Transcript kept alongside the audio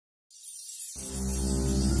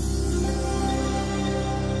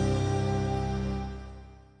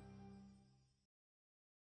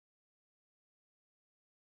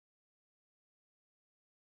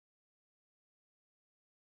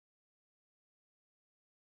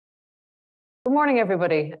Good morning,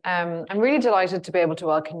 everybody. I'm really delighted to be able to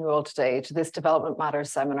welcome you all today to this Development Matters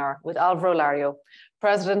seminar with Alvaro Lario,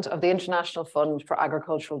 President of the International Fund for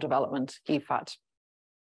Agricultural Development, IFAD.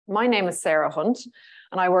 My name is Sarah Hunt,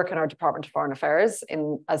 and I work in our Department of Foreign Affairs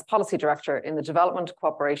as Policy Director in the Development,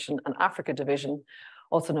 Cooperation and Africa Division,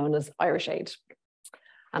 also known as Irish Aid.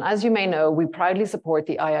 And as you may know, we proudly support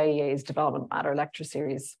the IIEA's Development Matter Lecture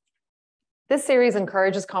Series. This series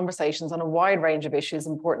encourages conversations on a wide range of issues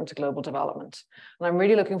important to global development. And I'm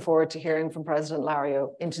really looking forward to hearing from President Lario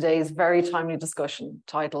in today's very timely discussion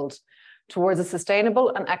titled Towards a Sustainable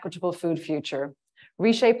and Equitable Food Future,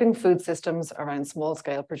 Reshaping Food Systems Around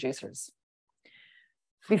Small-Scale Producers.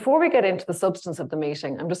 Before we get into the substance of the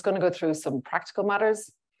meeting, I'm just going to go through some practical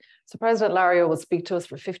matters. So President Lario will speak to us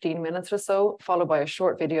for 15 minutes or so, followed by a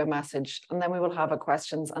short video message, and then we will have a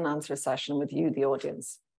questions and answer session with you, the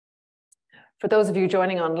audience. For those of you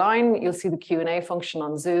joining online, you'll see the Q&A function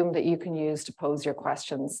on Zoom that you can use to pose your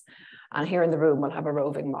questions. And here in the room, we'll have a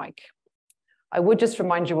roving mic. I would just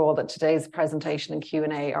remind you all that today's presentation and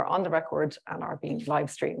Q&A are on the record and are being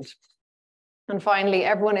live streamed. And finally,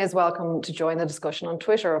 everyone is welcome to join the discussion on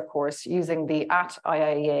Twitter, of course, using the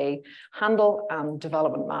 @IIEA handle and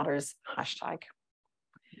Development Matters hashtag.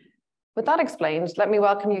 With that explained, let me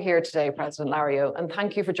welcome you here today, President Lario, and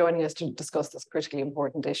thank you for joining us to discuss this critically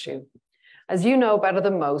important issue. As you know better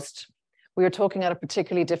than most, we are talking at a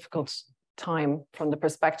particularly difficult time from the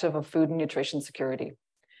perspective of food and nutrition security.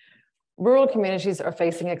 Rural communities are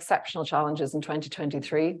facing exceptional challenges in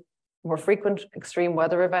 2023, more frequent extreme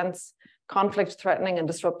weather events, conflict threatening and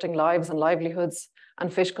disrupting lives and livelihoods,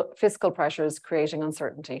 and fiscal pressures creating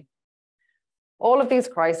uncertainty. All of these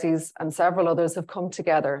crises and several others have come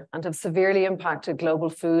together and have severely impacted global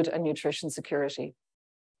food and nutrition security.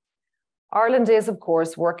 Ireland is, of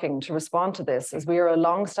course, working to respond to this as we are a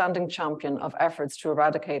long-standing champion of efforts to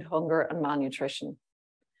eradicate hunger and malnutrition.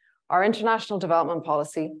 Our international development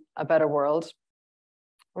policy, A Better World,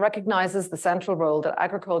 recognizes the central role that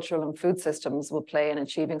agricultural and food systems will play in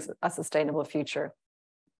achieving a sustainable future.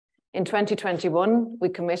 In 2021, we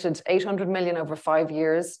committed 800 million over 5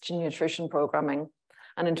 years to nutrition programming,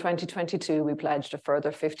 and in 2022, we pledged a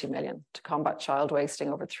further 50 million to combat child wasting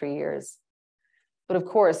over 3 years. But of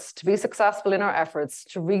course, to be successful in our efforts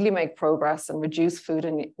to really make progress and reduce food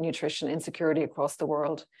and nutrition insecurity across the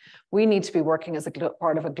world, we need to be working as a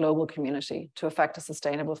part of a global community to effect a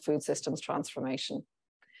sustainable food systems transformation.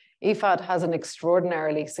 IFAD has an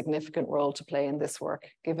extraordinarily significant role to play in this work,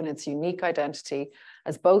 given its unique identity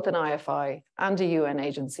as both an IFI and a UN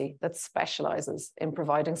agency that specializes in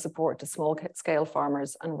providing support to small-scale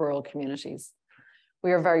farmers and rural communities.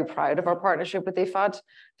 We are very proud of our partnership with IFAD.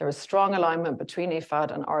 There is strong alignment between IFAD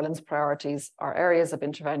and Ireland's priorities, our areas of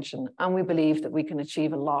intervention, and we believe that we can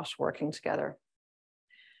achieve a lot working together.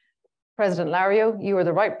 President Lario, you are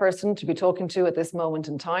the right person to be talking to at this moment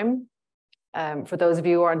in time. For those of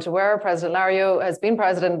you who aren't aware, President Lario has been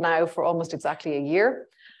president now for almost exactly a year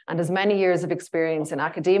and has many years of experience in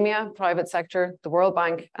academia, private sector, the World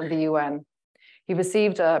Bank, and the UN. He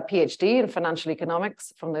received a PhD in financial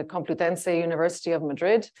economics from the Complutense University of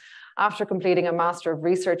Madrid after completing a Master of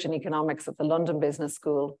Research in Economics at the London Business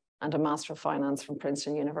School and a Master of Finance from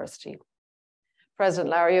Princeton University.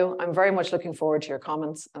 President Lario, I'm very much looking forward to your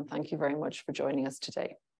comments and thank you very much for joining us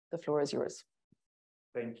today. The floor is yours.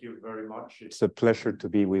 Thank you very much. It's a pleasure to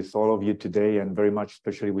be with all of you today and very much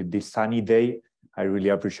especially with this sunny day. I really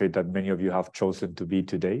appreciate that many of you have chosen to be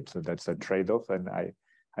today. So that's a trade-off and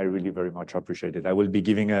I really very much appreciate it. I will be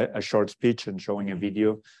giving a short speech and showing a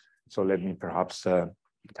video. So let me perhaps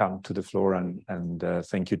come to the floor and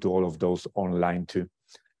thank you to all of those online too.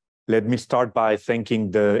 Let me start by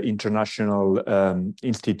thanking the International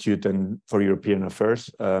Institute for European Affairs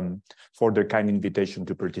for their kind invitation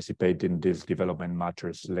to participate in this Development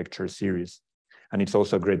Matters lecture series. And it's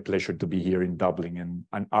also a great pleasure to be here in Dublin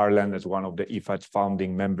and Ireland as one of the IFAD's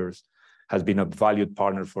founding members has been a valued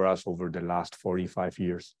partner for us over the last 45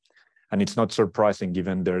 years. And it's not surprising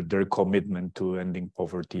given their commitment to ending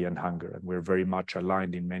poverty and hunger. And we're very much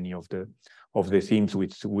aligned in many of the themes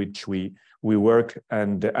with which we work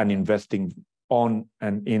and investing on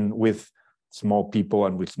and in with small people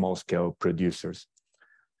and with small scale producers.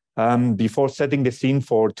 Before setting the scene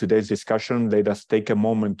for today's discussion, let us take a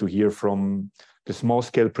moment to hear from the small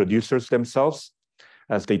scale producers themselves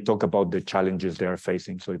as they talk about the challenges they are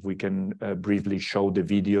facing. So if we can briefly show the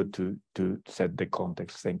video to set the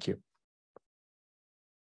context. Thank you.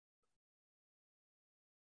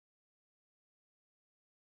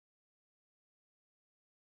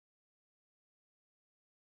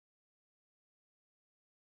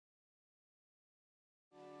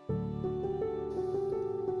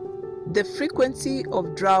 The frequency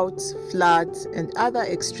of droughts, floods, and other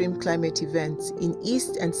extreme climate events in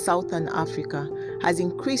East and Southern Africa has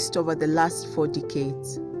increased over the last 4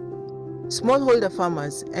 decades. Smallholder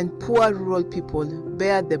farmers and poor rural people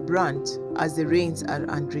bear the brunt as the rains are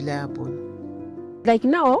unreliable. Like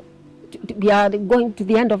now, we are going to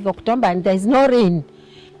the end of October and there is no rain.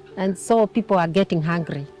 And so people are getting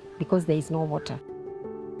hungry because there is no water.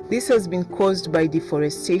 This has been caused by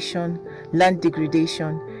deforestation, land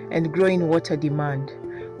degradation, and growing water demand,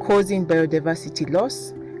 causing biodiversity loss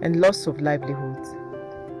and loss of livelihoods.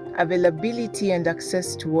 Availability and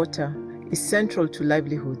access to water is central to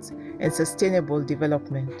livelihoods and sustainable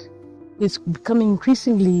development. It's becoming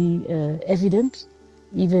increasingly evident,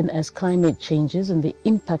 even as climate changes and the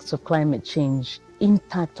impacts of climate change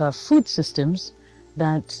impact our food systems,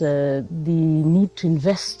 that the need to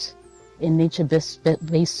invest in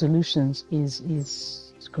nature-based solutions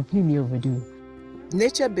is completely overdue.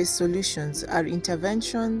 Nature-based solutions are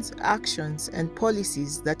interventions, actions, and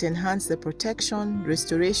policies that enhance the protection,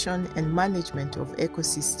 restoration, and management of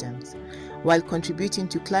ecosystems, while contributing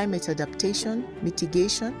to climate adaptation,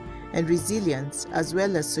 mitigation, and resilience, as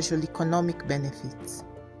well as social-economic benefits.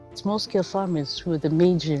 Small-scale farmers, who are the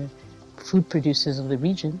major food producers of the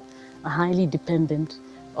region, are highly dependent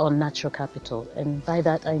on natural capital. And by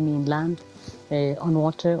that I mean land, on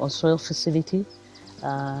water, on soil facility,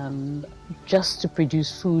 just to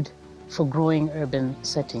produce food for growing urban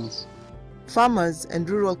settings. Farmers and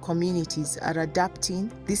rural communities are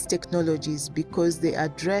adapting these technologies because they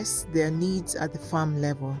address their needs at the farm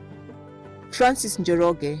level. Francis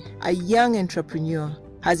Njoroge, a young entrepreneur,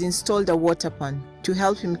 has installed a water pan to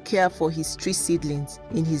help him care for his tree seedlings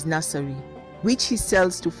in his nursery, which he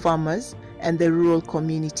sells to farmers and the rural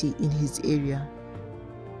community in his area.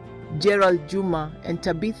 Gerald Juma and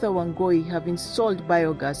Tabitha Wangoi have installed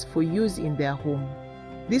biogas for use in their home.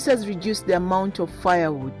 This has reduced the amount of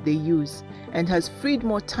firewood they use and has freed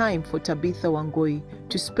more time for Tabitha Wangoi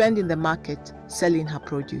to spend in the market selling her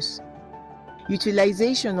produce.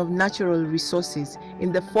 Utilization of natural resources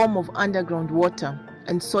in the form of underground water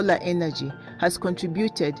and solar energy has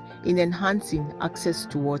contributed in enhancing access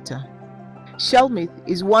to water. Shelmith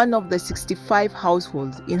is one of the 65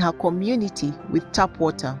 households in her community with tap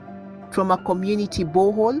water from a community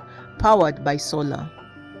borehole powered by solar.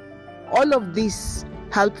 All of this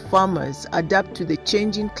help farmers adapt to the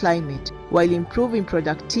changing climate while improving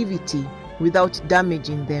productivity without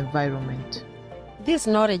damaging the environment. This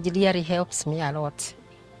knowledge really helps me a lot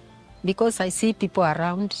because I see people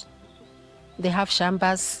around, they have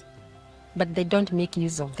shambas, but they don't make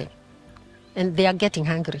use of them. And they are getting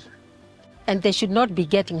hungry. And they should not be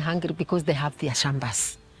getting hungry because they have their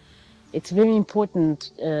shambas. It's very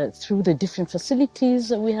important through the different facilities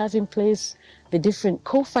that we have in place, the different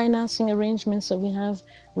co-financing arrangements that we have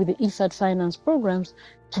with the IFAD finance programs,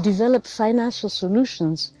 to develop financial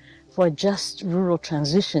solutions for a just rural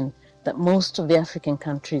transition that most of the African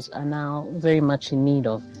countries are now very much in need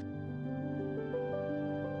of.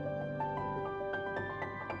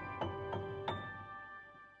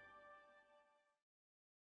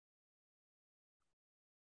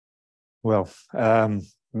 Well,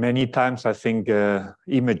 many times I think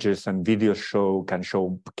images and videos can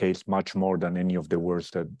showcase much more than any of the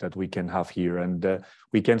words that we can have here. And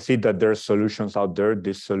we can see that there are solutions out there.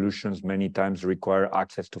 These solutions many times require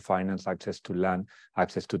access to finance, access to land,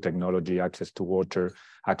 access to technology, access to water,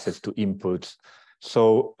 access to inputs.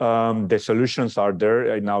 So the solutions are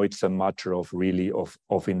there, and now it's a matter of really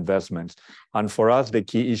of investments. And for us, the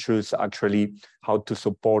key issue is actually how to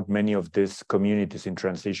support many of these communities in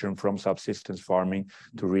transition from subsistence farming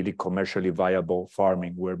to really commercially viable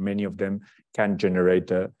farming, where many of them can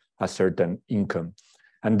generate a certain income.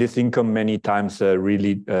 And this income many times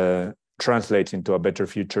really translates into a better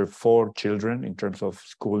future for children in terms of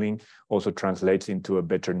schooling, also translates into a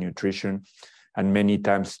better nutrition, and many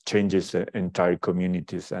times changes entire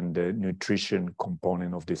communities and the nutrition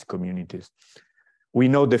component of these communities. We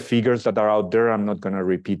know the figures that are out there. I'm not going to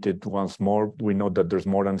repeat it once more. We know that there's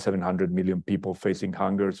more than 700 million people facing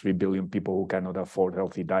hunger, 3 billion people who cannot afford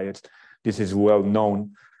healthy diets. This is well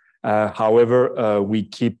known. However, we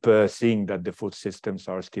keep seeing that the food systems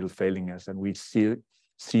are still failing us, and we see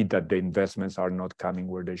that the investments are not coming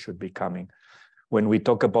where they should be coming. When we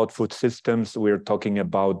talk about food systems, we're talking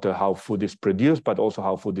about how food is produced, but also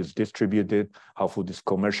how food is distributed, how food is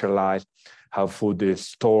commercialized, how food is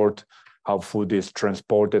stored, how food is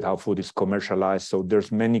transported, how food is commercialized. So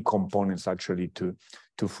there's many components actually to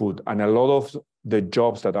food. And a lot of the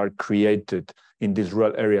jobs that are created in these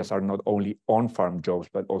rural areas are not only on-farm jobs,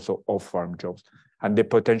 but also off-farm jobs. And the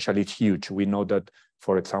potential is huge. We know that,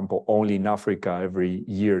 for example, only in Africa, every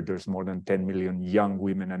year, there's more than 10 million young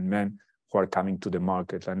women and men who are coming to the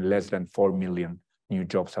market, and less than 4 million new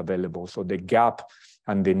jobs available. So the gap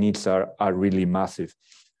and the needs are really massive.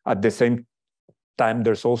 At the same time,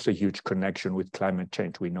 there's also a huge connection with climate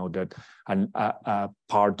change. We know that a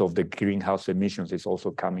part of the greenhouse emissions is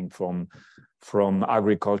also coming from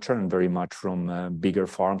agriculture and very much from bigger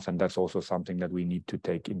farms, and that's also something that we need to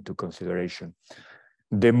take into consideration.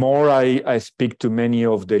 The more I speak to many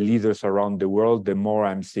of the leaders around the world, the more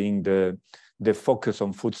I'm seeing the focus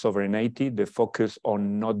on food sovereignty, the focus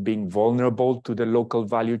on not being vulnerable to the local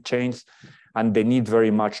value chains, and the need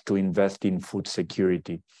very much to invest in food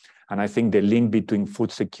security. And I think the link between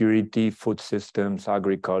food security, food systems,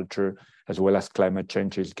 agriculture, as well as climate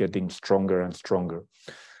change is getting stronger and stronger.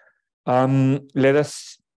 Let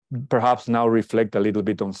us perhaps now reflect a little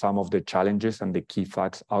bit on some of the challenges and the key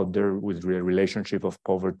facts out there with the relationship of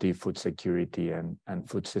poverty, food security, and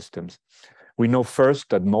food systems. We know first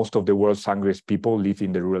that most of the world's hungriest people live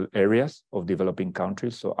in the rural areas of developing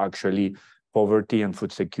countries. So actually, poverty and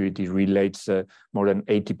food security relates more than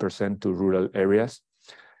 80% to rural areas.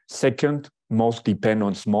 Second, most depend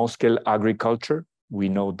on small-scale agriculture. We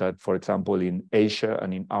know that, for example, in Asia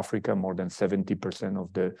and in Africa, more than 70%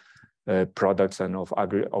 of the products and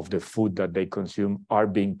of the food that they consume are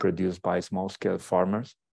being produced by small-scale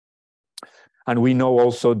farmers. And we know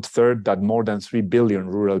also, third, that more than 3 billion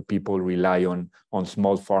rural people rely on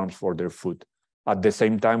small farms for their food. At the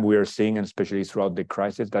same time, we are seeing, and especially throughout the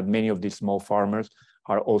crisis, that many of these small farmers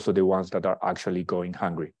are also the ones that are actually going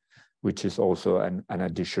hungry, which is also an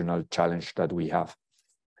additional challenge that we have.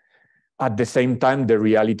 At the same time, the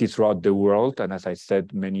reality throughout the world, and as I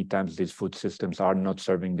said many times, these food systems are not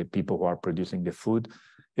serving the people who are producing the food,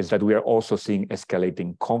 is that we are also seeing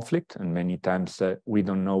escalating conflict. And many times we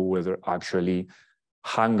don't know whether actually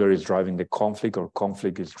hunger is driving the conflict or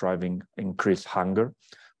conflict is driving increased hunger.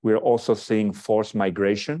 We're also seeing forced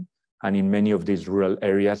migration. And in many of these rural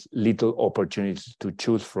areas, little opportunities to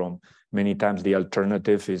choose from. Many times the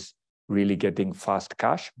alternative is really getting fast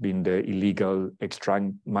cash, being the illegal extract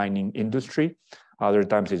mining industry. Other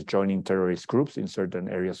times it's joining terrorist groups in certain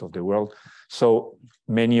areas of the world. So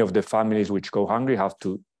many of the families which go hungry have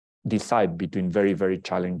to decide between very, very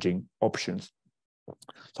challenging options.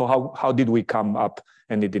 So how did we come up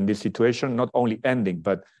ended in this situation? Not only ending,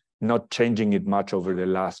 but not changing it much over the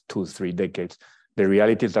last 2-3 decades. The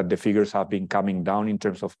reality is that the figures have been coming down in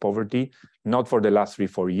terms of poverty, not for the last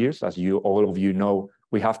 3-4 years. As all of you know,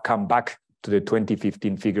 we have come back to the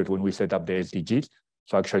 2015 figures when we set up the SDGs.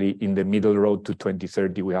 So actually in the middle road to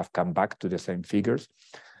 2030, we have come back to the same figures.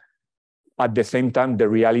 At the same time, the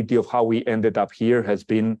reality of how we ended up here has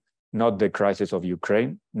been not the crisis of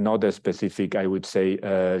Ukraine, not a specific, I would say,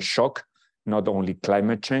 shock, not only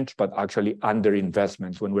climate change, but actually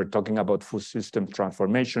underinvestments. When we're talking about food system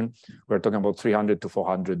transformation, we're talking about 300 to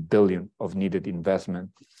 400 billion of needed investment.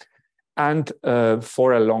 And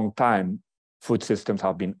for a long time, food systems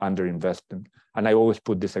have been underinvested. And I always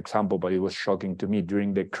put this example, but it was shocking to me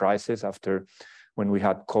during the crisis after when we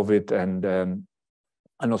had COVID and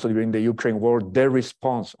also during the Ukraine war, their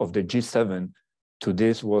response of the G7 to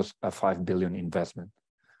this was a 5 billion investment.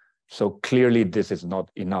 So clearly this is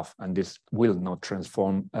not enough and this will not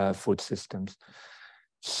transform food systems.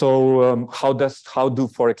 So how do,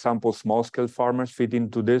 for example, small-scale farmers fit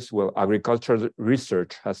into this? Well, agricultural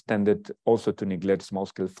research has tended also to neglect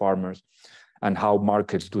small-scale farmers and how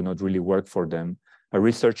markets do not really work for them. A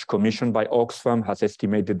research commissioned by Oxfam has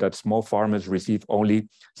estimated that small farmers receive only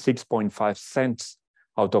 6.5 cents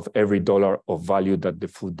out of every dollar of value that the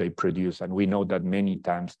food they produce. And we know that many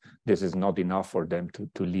times this is not enough for them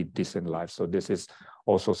to lead decent lives. So this is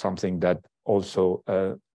also something that also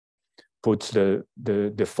puts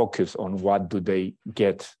the focus on what do they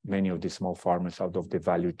get, many of these small farmers, out of the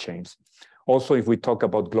value chains. Also, if we talk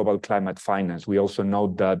about global climate finance, we also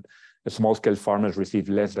know that the small-scale farmers receive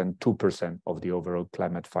less than 2% of the overall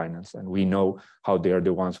climate finance. And we know how they are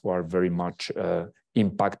the ones who are very much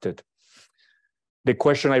impacted. The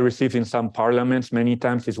question I receive in some parliaments many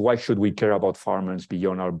times is, why should we care about farmers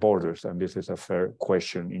beyond our borders? And this is a fair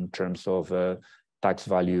question in terms of tax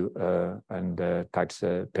value and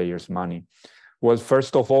taxpayers' money. Well,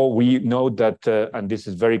 first of all, we know that, and this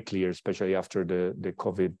is very clear, especially after the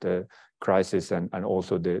COVID crisis and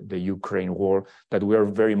also the Ukraine war, that we are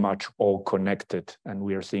very much all connected, and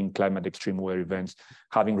we are seeing climate extreme weather events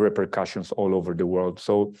having repercussions all over the world.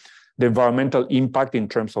 So the environmental impact in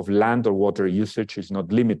terms of land or water usage is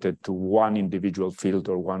not limited to one individual field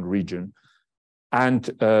or one region. And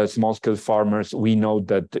small-scale farmers, we know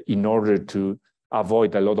that in order to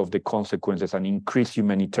avoid a lot of the consequences and increase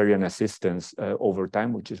humanitarian assistance over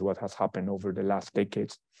time, which is what has happened over the last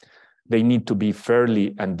decades, they need to be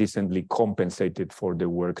fairly and decently compensated for the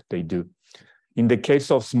work they do. In the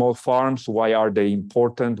case of small farms, why are they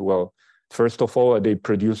important? Well, first of all, they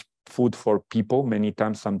produce food for people many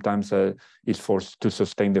times. Sometimes it's to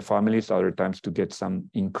sustain the families, other times to get some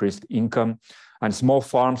increased income. And small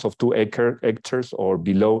farms of 2 hectares or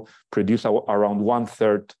below produce around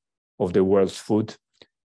 1/3 of the world's food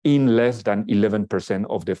in less than 11%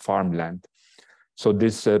 of the farmland. So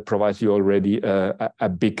this provides you already a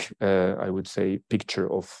big, I would say, picture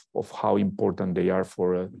of how important they are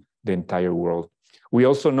for the entire world. We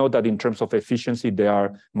also know that in terms of efficiency, they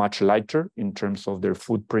are much lighter in terms of their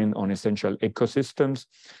footprint on essential ecosystems,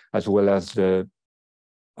 as well as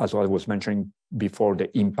as I was mentioning before, the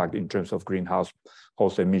impact in terms of greenhouse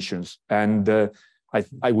emissions. And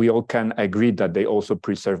we all can agree that they also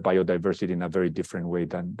preserve biodiversity in a very different way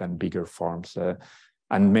than bigger farms.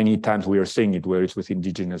 And many times we are seeing it, whether it's with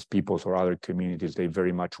indigenous peoples or other communities, they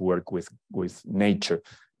very much work with nature.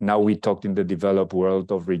 Now we talked in the developed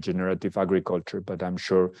world of regenerative agriculture, but I'm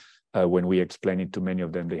sure when we explain it to many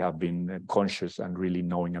of them, they have been conscious and really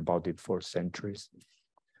knowing about it for centuries.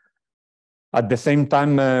 At the same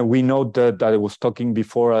time, we know that I was talking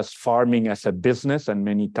before as farming as a business and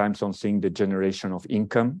many times on seeing the generation of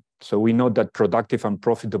income. So we know that productive and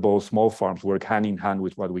profitable small farms work hand in hand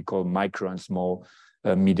with what we call micro and small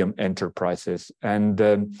medium enterprises. And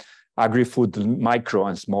agri-food micro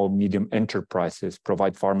and small medium enterprises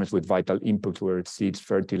provide farmers with vital inputs, whether it's seeds,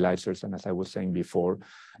 fertilizers, and as I was saying before,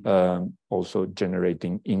 also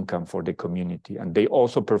generating income for the community. And they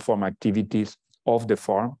also perform activities off the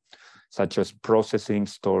farm, such as processing,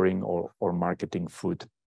 storing, or marketing food.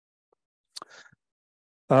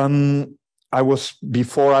 I was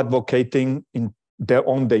before advocating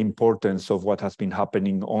on the importance of what has been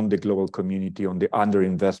happening on the global community, on the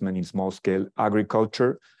underinvestment in small-scale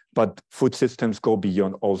agriculture, but food systems go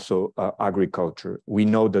beyond also agriculture. We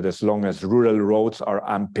know that as long as rural roads are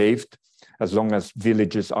unpaved, as long as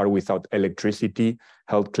villages are without electricity,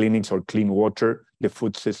 health clinics, or clean water, the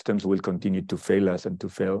food systems will continue to fail us and to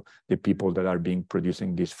fail the people that are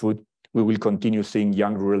producing this food. We will continue seeing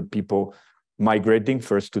young rural people migrating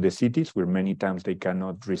first to the cities, where many times they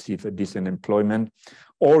cannot receive a decent employment,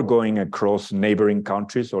 or going across neighboring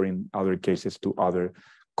countries, or in other cases to other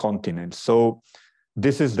continents. So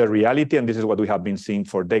this is the reality, and this is what we have been seeing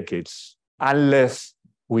for decades. Unless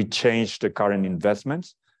we change the current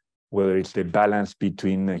investments, whether it's the balance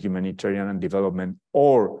between humanitarian and development,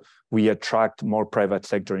 or we attract more private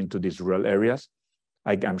sector into these rural areas,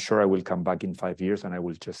 I'm sure I will come back in 5 years and I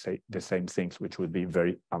will just say the same things, which would be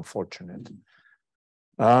very unfortunate.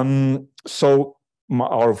 So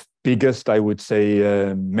our biggest, I would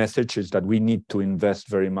say, message is that we need to invest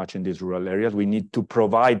very much in these rural areas. We need to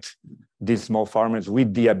provide these small farmers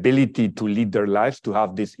with the ability to lead their lives, to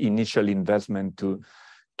have this initial investment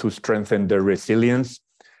to strengthen their resilience.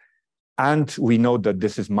 And we know that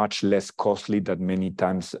this is much less costly than many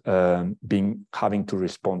times having to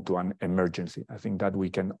respond to an emergency. I think that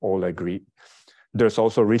we can all agree. There's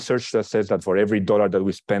also research that says that for every $1 that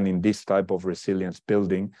we spend in this type of resilience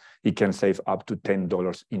building, it can save up to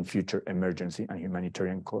 $10 in future emergency and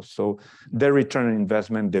humanitarian costs. So the return on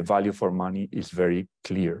investment, the value for money is very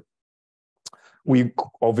clear. We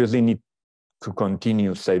obviously need to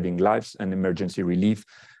continue saving lives and emergency relief,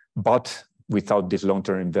 but without this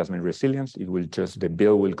long-term investment resilience, the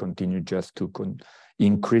bill will continue just to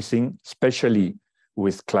increasing, especially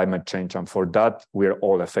with climate change. And for that, we're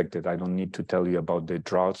all affected. I don't need to tell you about the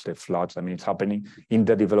droughts, the floods. I mean, it's happening in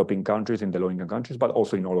the developing countries, in the low-income countries, but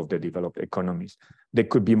also in all of the developed economies. There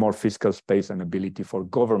could be more fiscal space and ability for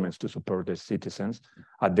governments to support their citizens.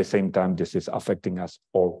 At the same time, this is affecting us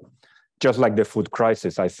all. Just like the food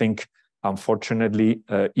crisis, I think, unfortunately,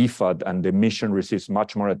 IFAD and the mission receives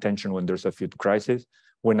much more attention when there's a food crisis,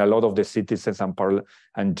 when a lot of the citizens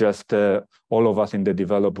and just all of us in the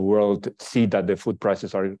developed world see that the food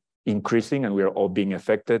prices are increasing and we are all being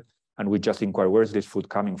affected. And we just inquire, where's this food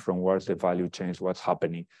coming from? Where's the value chains? What's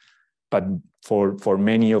happening? But for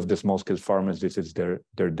many of the small-scale farmers, this is their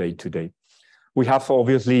day-to-day. We have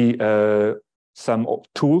obviously some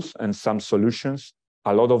tools and some solutions.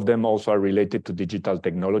 A lot of them also are related to digital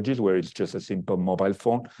technologies, where it's just a simple mobile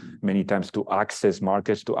phone, many times to access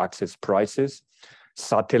markets, to access prices.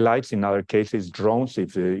 Satellites, in other cases, drones,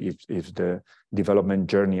 if the development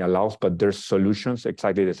journey allows, but there's solutions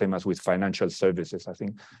exactly the same as with financial services. I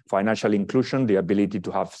think financial inclusion, the ability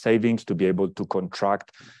to have savings, to be able to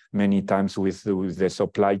contract many times with the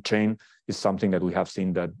supply chain is something that we have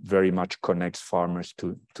seen that very much connects farmers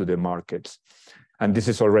to the markets. And this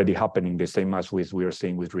is already happening, the same as we are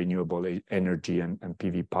seeing with renewable energy and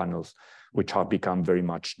PV panels, which have become very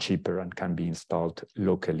much cheaper and can be installed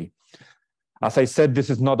locally. As I said,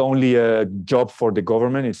 this is not only a job for the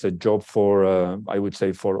government, it's a job for, I would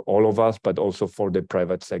say, for all of us, but also for the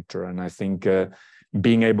private sector. And I think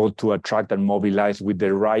being able to attract and mobilize with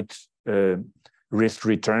the right risk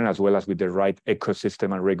return, as well as with the right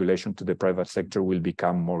ecosystem and regulation to the private sector, will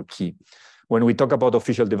become more key. When we talk about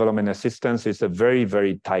official development assistance, it's a very,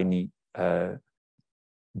 very tiny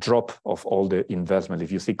drop of all the investment.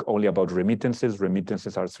 If you think only about remittances,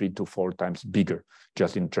 remittances are 3 to 4 times bigger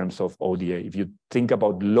just in terms of ODA. If you think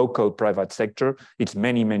about local private sector, it's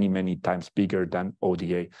many, many, many times bigger than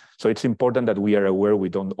ODA. So it's important that we are aware we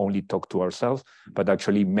don't only talk to ourselves, but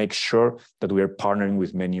actually make sure that we are partnering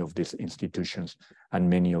with many of these institutions and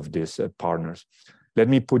many of these partners. Let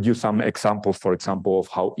me put you some examples, for example, of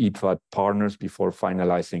how IFAD partners before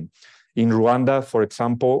finalizing. In Rwanda, for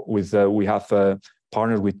example, we have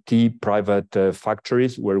partnered with tea private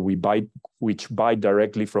factories which buy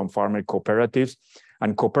directly from farmer cooperatives,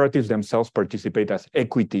 and cooperatives themselves participate as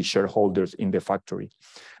equity shareholders in the factory.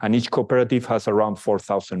 And each cooperative has around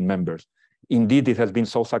 4,000 members. Indeed, it has been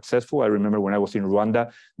so successful. I remember when I was in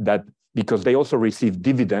Rwanda that because they also receive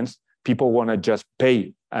dividends, people want to just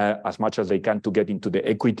pay as much as they can to get into the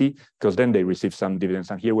equity, because then they receive some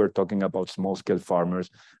dividends. And here we're talking about small-scale farmers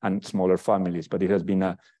and smaller families, but it has been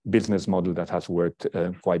a business model that has worked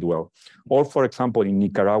quite well. Or, for example, in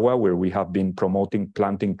Nicaragua, where we have been promoting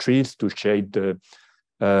planting trees to shade the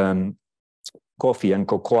coffee and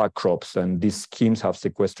cocoa crops. And these schemes have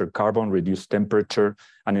sequestered carbon, reduced temperature,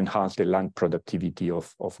 and enhanced the land productivity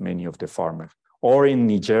of many of the farmers. Or in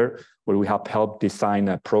Niger, where we have helped design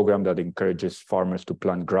a program that encourages farmers to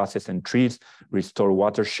plant grasses and trees, restore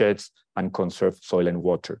watersheds, and conserve soil and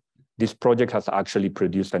water. This project has actually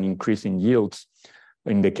produced an increase in yields,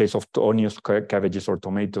 in the case of onions, cabbages, or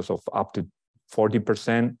tomatoes, of up to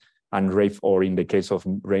 40%, and or in the case of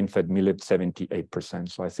rain-fed millet, 78%.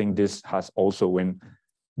 So I think this has also, when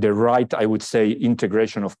the right, I would say,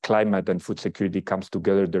 integration of climate and food security comes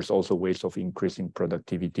together, there's also ways of increasing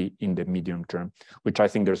productivity in the medium term, which I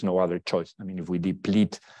think there's no other choice. I mean, if we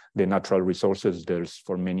deplete the natural resources, there's,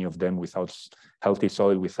 for many of them, without healthy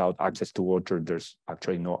soil, without access to water, there's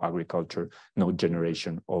actually no agriculture, no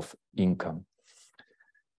generation of income.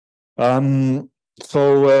 I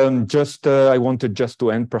wanted just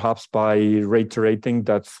to end perhaps by reiterating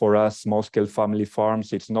that for us, small-scale family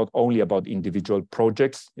farms, it's not only about individual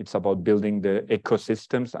projects, it's about building the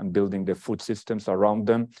ecosystems and building the food systems around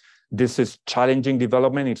them. This is challenging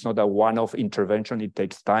development. It's not a one-off intervention. It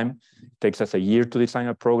takes time. It takes us a year to design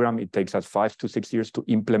a program. It takes us 5 to 6 years to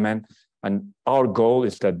implement. And our goal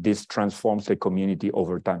is that this transforms the community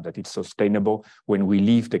over time, that it's sustainable. When we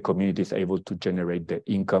leave, the community is able to generate the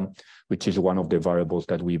income, which is one of the variables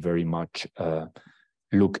that we very much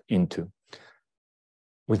look into.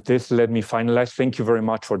 With this, let me finalize. Thank you very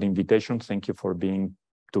much for the invitation. Thank you for being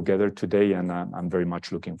together today, and I'm very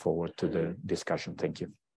much looking forward to the discussion. Thank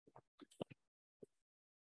you.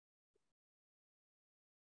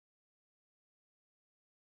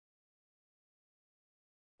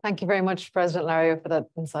 Thank you very much, President Lario, for that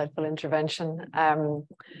insightful intervention.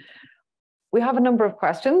 We have a number of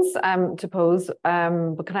questions to pose,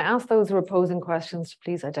 but can I ask those who are posing questions to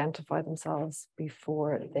please identify themselves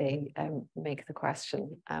before they make the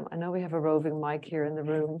question? I know we have a roving mic here in the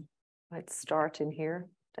room. Let's start in here.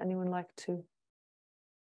 Would anyone like to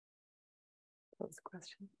pose a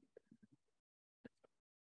question?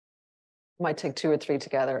 Might take 2 or 3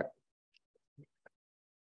 together.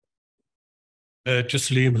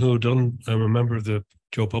 Just Liam Houdon, I'm a member of the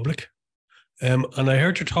Joe Public. And I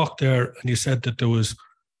heard you talk there, and you said that there was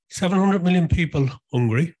 700 million people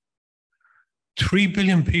hungry, 3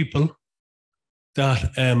 billion people that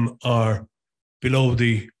are below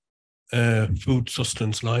the food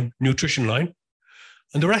sustenance line, nutrition line,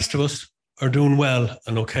 and the rest of us are doing well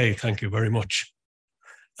and okay, thank you very much.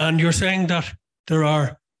 And you're saying that there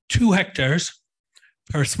are 2 hectares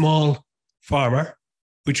per small farmer,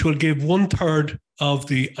 which will give 1/3 of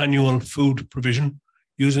the annual food provision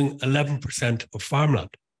using 11% of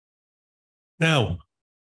farmland. Now,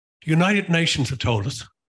 the United Nations have told us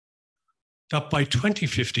that by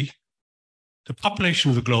 2050, the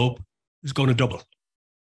population of the globe is going to double.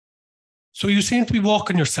 So you seem to be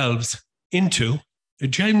walking yourselves into a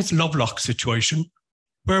James Lovelock situation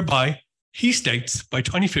whereby he states by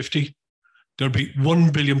 2050, there'll be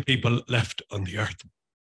 1 billion people left on the earth.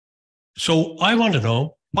 So I want to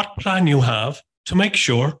know what plan you have to make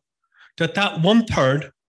sure that that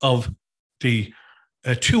 1/3 of the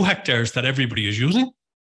 2 hectares that everybody is using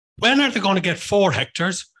When are they going to get 4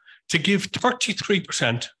 hectares to give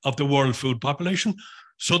 33% of the world food population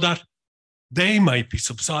so that they might be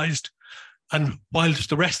subsidized? And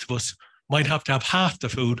whilst the rest of us might have to have half the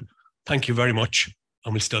food, thank you very much,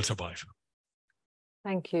 and we'll still survive.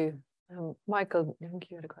 Thank you. Michael, I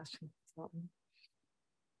think you had a question.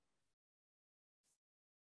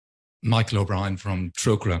 Michael O'Brien from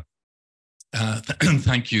Trocra.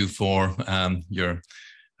 Thank you for your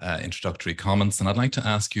introductory comments. And I'd like to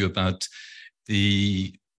ask you about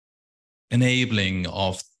the enabling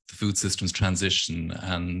of the food systems transition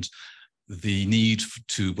and the need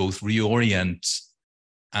to both reorient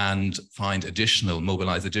and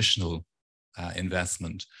mobilize additional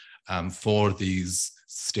investment for these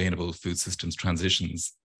sustainable food systems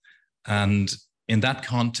transitions. And in that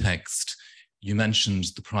context, you mentioned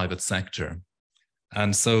the private sector.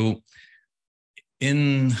 And so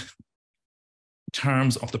in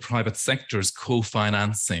terms of the private sector's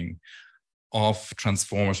co-financing of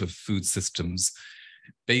transformative food systems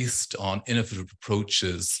based on innovative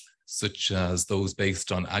approaches such as those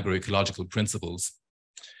based on agroecological principles,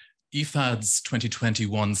 IFAD's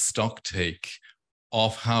 2021 stocktake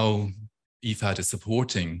of how IFAD is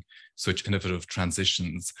supporting such innovative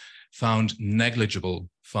transitions found negligible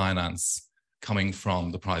finance coming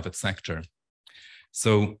from the private sector.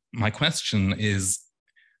 So my question is,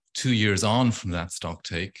 2 years on from that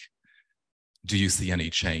stocktake, do you see any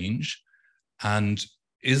change? And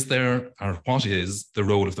is there, or what is the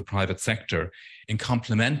role of the private sector in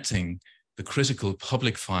complementing the critical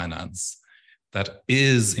public finance that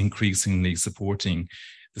is increasingly supporting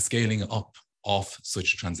the scaling up of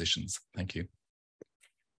such transitions? Thank you.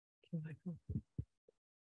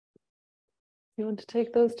 You want to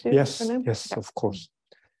take those two? Yes, yes, of course.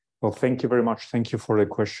 Well, thank you very much. Thank you for the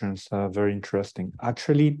questions. Very interesting.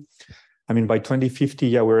 Actually, I mean, by 2050,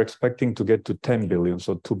 yeah, we're expecting to get to 10 billion,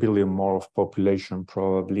 so 2 billion more of population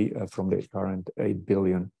probably from the current 8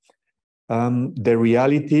 billion. The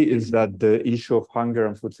reality is that the issue of hunger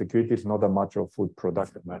and food security is not a matter of food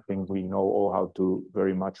production. I think we know all how to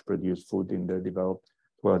very much produce food in the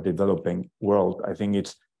developing world. I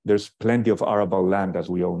think there's plenty of arable land, as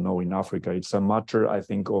we all know, in Africa. It's a matter, I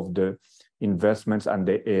think, of the investments and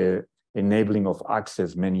the enabling of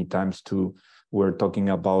access many times to, we're talking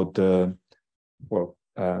about,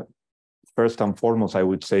 first and foremost, I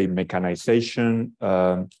would say mechanization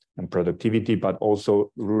and productivity, but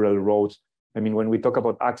also rural roads. I mean, when we talk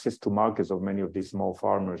about access to markets of many of these small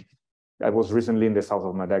farmers, I was recently in the south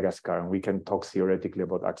of Madagascar, and we can talk theoretically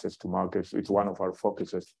about access to markets. It's one of our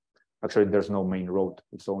focuses. Actually, there's no main road.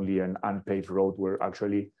 It's only an unpaved road where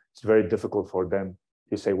actually it's very difficult for them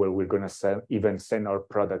to say, well, we're going to even send our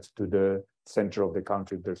products to the center of the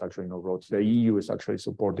country. There's actually no roads. The EU is actually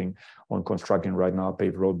supporting on constructing right now a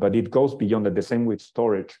paved road, but it goes beyond that. The same with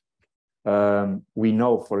storage. We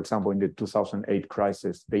know, for example, in the 2008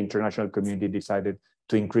 crisis, the international community decided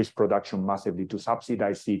to increase production massively to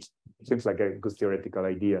subsidize seeds. It seems like a good theoretical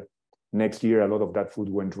idea. Next year, a lot of that food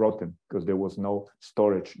went rotten because there was no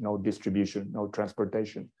storage, no distribution, no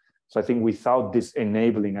transportation. So I think without this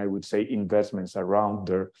enabling, I would say, investments around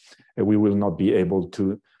there, we will not be able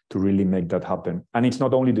to really make that happen. And it's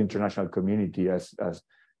not only the international community, as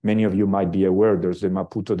many of you might be aware, there's the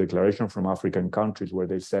Maputo Declaration from African countries where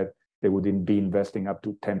they said they wouldn't be investing up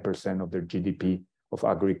to 10% of their GDP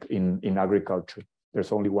in agriculture.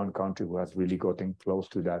 There's only one country who has really gotten close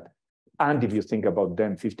to that. And if you think about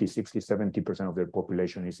them, 50, 60, 70% of their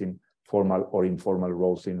population is in formal or informal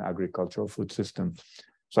roles in agricultural food systems.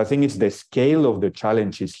 So I think it's the scale of the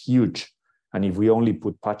challenge is huge. And if we only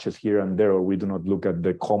put patches here and there, or we do not look at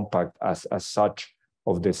the compact as such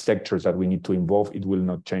of the sectors that we need to involve, it will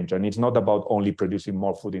not change. And it's not about only producing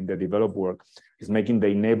more food in the developed world. It's making the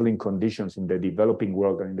enabling conditions in the developing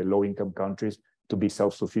world and in the low-income countries to be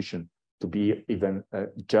self-sufficient, to be even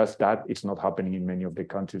just that. It's not happening in many of the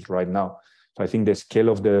countries right now. So I think the scale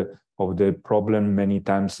of the problem many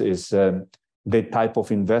times is the type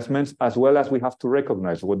of investments, as well as we have to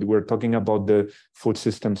recognize what we're talking about the food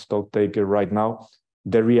system stock taker right now.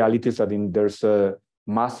 The reality is that there's a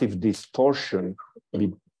massive distortion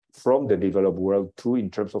from the developed world too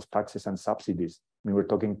in terms of taxes and subsidies. I mean, we're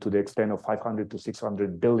talking to the extent of 500 to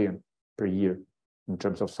 600 billion per year in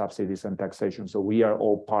terms of subsidies and taxation. So we are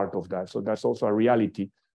all part of that. So that's also a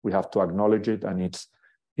reality. We have to acknowledge it, and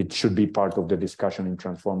it should be part of the discussion in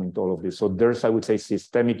transforming all of this. So there's, I would say,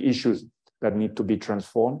 systemic issues that need to be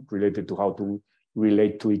transformed related to how to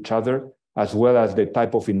relate to each other, as well as the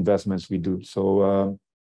type of investments we do. So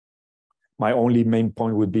my only main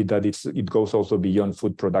point would be that it goes also beyond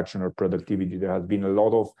food production or productivity. There has been a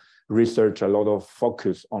lot of research, a lot of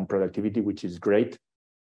focus on productivity, which is great.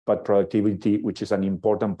 but productivity, which is an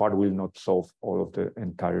important part, will not solve all of the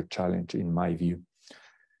entire challenge, in my view.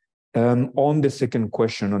 On the second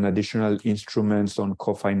question on additional instruments, on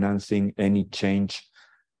co-financing, any change,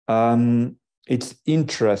 it's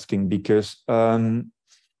interesting because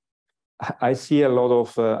I see a lot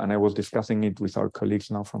of, and I was discussing it with our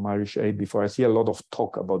colleagues now from Irish Aid before, I see a lot of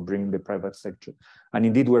talk about bringing the private sector. And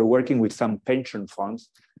indeed, we're working with some pension funds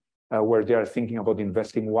where they are thinking about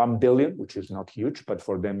investing 1 billion, which is not huge, but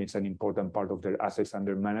for them, it's an important part of their assets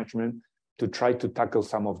under management, to try to tackle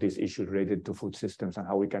some of these issues related to food systems and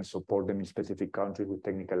how we can support them in specific countries with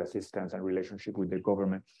technical assistance and relationship with the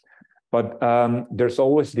government. But there's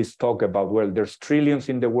always this talk about, well, there's trillions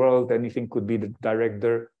in the world, anything could be direct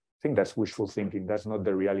there. I think that's wishful thinking. That's not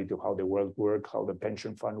the reality of how the world works, how the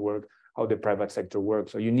pension fund works, how the private sector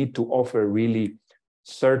works. So you need to offer really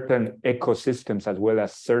certain ecosystems as well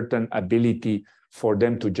as certain ability for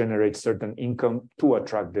them to generate certain income to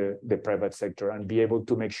attract the private sector and be able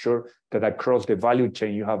to make sure that across the value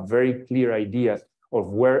chain, you have very clear ideas of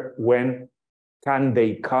where, when can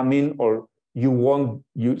they come in, or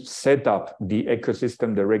you set up the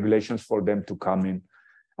ecosystem, the regulations for them to come in.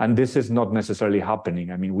 And this is not necessarily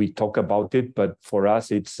happening. I mean, we talk about it, but for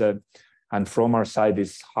us, it's, and from our side,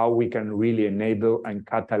 is how we can really enable and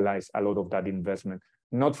catalyze a lot of that investment,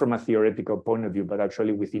 not from a theoretical point of view, but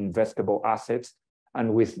actually with investable assets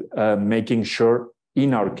and with making sure,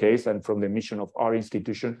 in our case, and from the mission of our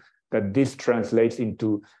institution, that this translates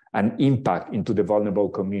into an impact into the vulnerable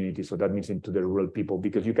community. So that means into the rural people,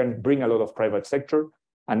 because you can bring a lot of private sector.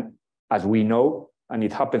 And as we know, and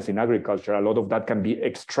it happens in agriculture, a lot of that can be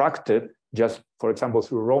extracted just, for example,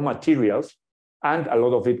 through raw materials, and a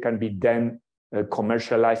lot of it can be then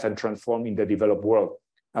commercialized and transformed in the developed world.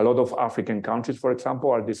 A lot of African countries, for example,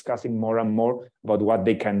 are discussing more and more about what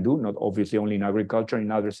they can do, not obviously only in agriculture, in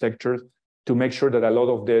other sectors, to make sure that a lot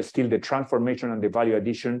of the transformation and the value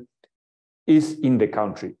addition is in the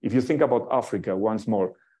country. If you think about Africa, once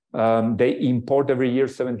more, they import every year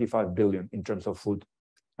 75 billion in terms of food.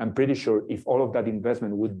 I'm pretty sure if all of that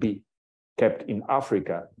investment would be kept in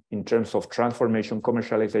Africa in terms of transformation,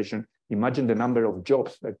 commercialization, imagine the number of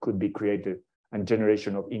jobs that could be created and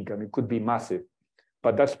generation of income. It could be massive.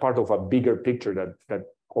 But that's part of a bigger picture that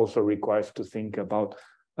also requires to think about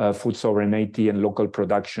food sovereignty and local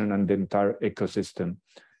production and the entire ecosystem.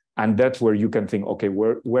 And that's where you can think, okay,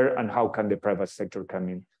 where and how can the private sector come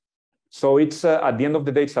in? So it's at the end of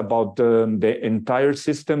the day, it's about the entire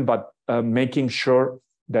system, but making sure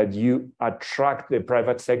that you attract the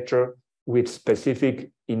private sector with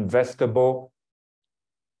specific investable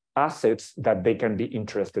assets that they can be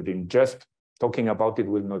interested in. Just talking about it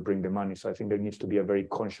will not bring the money. So I think there needs to be a very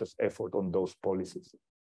conscious effort on those policies.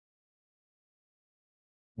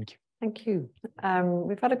 Thank you. Thank you.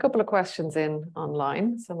 We've had a couple of questions in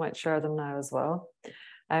online, so I might share them now as well.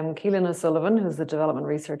 Keelan O'Sullivan, who's the development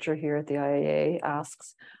researcher here at the IIEA,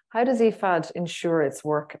 asks, how does IFAD ensure its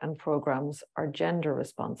work and programs are gender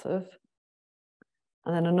responsive?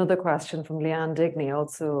 And then another question from Leanne Digney,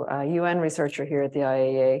 also a UN researcher here at the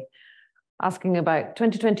IIEA, asking about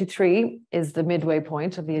 2023 is the midway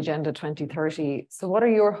point of the Agenda 2030. So what are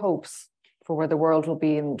your hopes for where the world will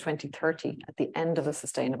be in 2030 at the end of the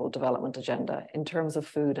Sustainable Development Agenda in terms of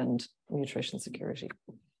food and nutrition security?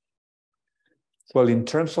 Well, in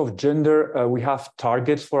terms of gender, we have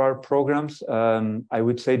targets for our programs. I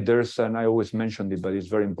would say there's, and I always mentioned it, but it's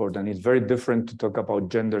very important. It's very different to talk about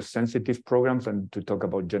gender sensitive programs and to talk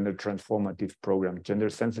about gender transformative programs. Gender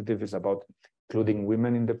sensitive is about including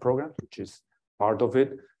women in the program, which is part of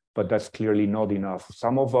it, but that's clearly not enough.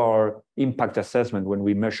 Some of our impact assessment, when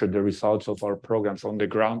we measure the results of our programs on the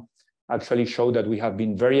ground, actually show that we have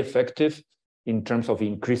been very effective in terms of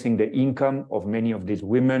increasing the income of many of these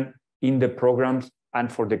women in the programs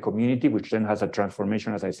and for the community, which then has a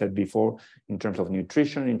transformation, as I said before, in terms of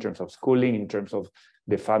nutrition, in terms of schooling, in terms of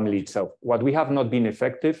the family itself. What we have not been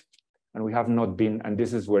effective, and we have not been, and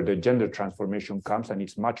this is where the gender transformation comes, and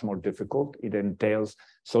it's much more difficult. It entails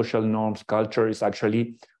social norms, culture, is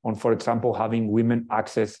actually on, for example, having women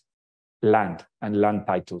access land and land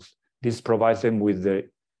titles. This provides them with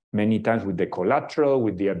many times with the collateral,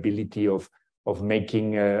 with the ability of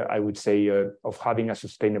making, I would say, of having a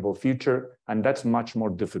sustainable future. And that's much more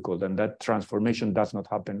difficult. And that transformation does not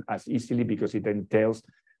happen as easily because it entails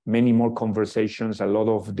many more conversations, a lot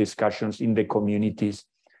of discussions in the communities.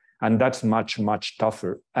 And that's much, much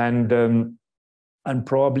tougher. And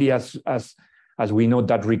probably as we know,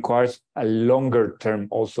 that requires a longer term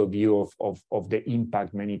also view of the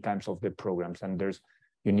impact many times of the programs. And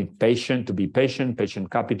you need patient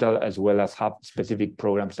capital, as well as have specific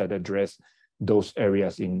programs that address those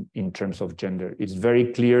areas in terms of gender. It's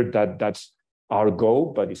very clear that that's our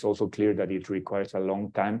goal, but it's also clear that it requires a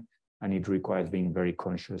long time and it requires being very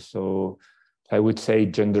conscious. So I would say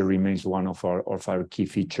gender remains one of our key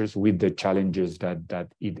features with the challenges that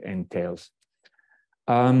it entails.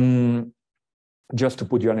 Just to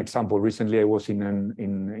put you an example, recently I was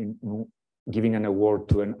giving an award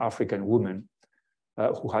to an African woman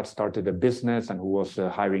who had started a business and who was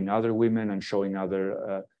hiring other women and showing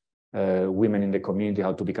other women in the community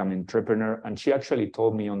how to become an entrepreneur. And she actually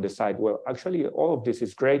told me on the side, well, actually, all of this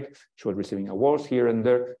is great. She was receiving awards here and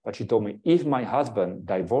there, but she told me, if my husband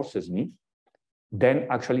divorces me, then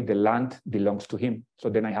actually the land belongs to him. So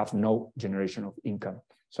then I have no generation of income.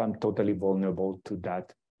 So I'm totally vulnerable to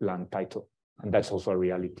that land title. And that's also a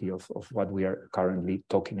reality of what we are currently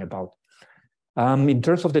talking about. In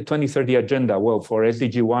terms of the 2030 agenda, well, for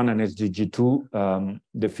SDG 1 and SDG 2,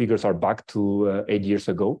 the figures are back to 8 years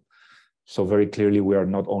ago. So very clearly, we are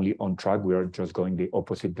not only on track, we are just going the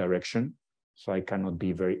opposite direction. So I cannot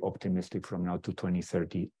be very optimistic from now to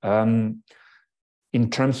 2030. In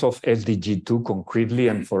terms of SDG 2 concretely,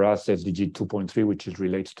 and for us, SDG 2.3, which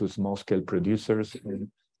relates to small-scale producers,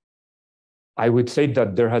 I would say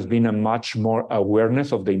that there has been a much more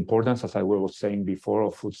awareness of the importance, as I was saying before,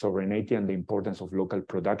 of food sovereignty and the importance of local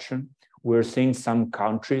production. We're seeing some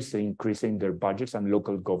countries increasing their budgets and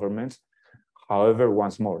local governments. However,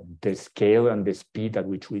 once more, the scale and the speed at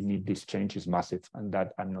which we need this change is massive, and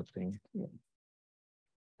that I'm not saying. Yeah.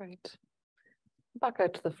 Right. Back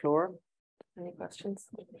out to the floor. Any questions?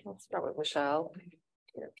 I'll start with Michelle.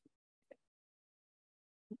 Here.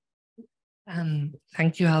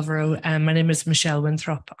 Thank you, Alvaro. My name is Michelle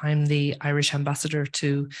Winthrop. I'm the Irish ambassador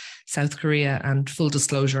to South Korea, and full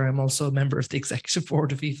disclosure, I'm also a member of the executive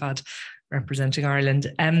board of IFAD representing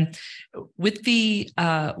Ireland. With the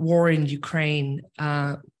war in Ukraine,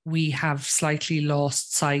 we have slightly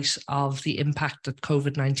lost sight of the impact that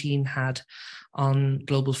COVID-19 had on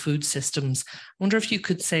global food systems. I wonder if you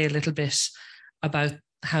could say a little bit about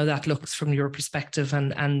how that looks from your perspective,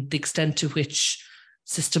 and the extent to which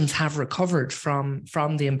systems have recovered from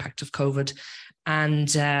the impact of COVID, and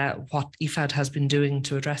what IFAD has been doing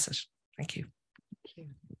to address it. Thank you. Thank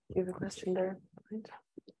you. You have a question there?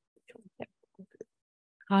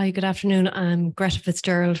 Hi, good afternoon. I'm Greta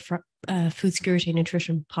Fitzgerald, for, Food Security and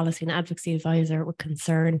Nutrition Policy and Advocacy Advisor with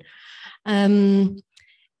Concern.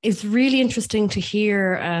 It's really interesting to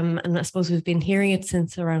hear, and I suppose we've been hearing it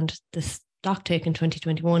since around the stocktake in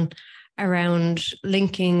 2021, around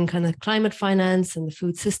linking kind of climate finance and the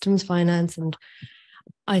food systems finance. And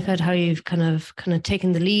I've heard how you've kind of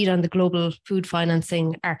taken the lead on the global food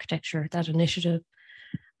financing architecture, that initiative.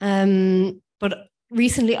 But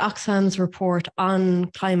recently, Oxfam's report on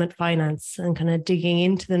climate finance and kind of digging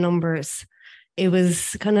into the numbers, it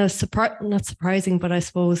was kind of not surprising, but I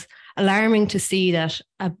suppose alarming to see that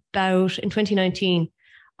about in 2019,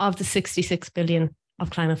 of the 66 billion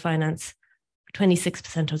of climate finance,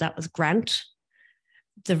 26% of that was grant.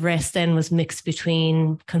 The rest then was mixed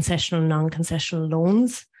between concessional and non-concessional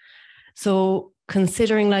loans. So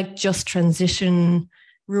considering like just transition,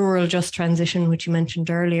 rural just transition, which you mentioned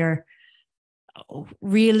earlier,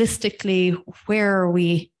 realistically, where are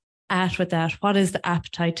we at with that? What is the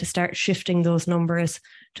appetite to start shifting those numbers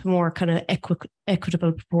to more kind of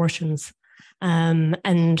equitable proportions?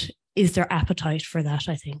 And is there appetite for that,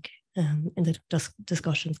 I think, in the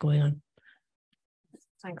discussions going on?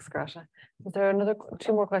 Thanks, Greta. Is there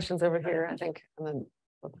two more questions over here, I think, and then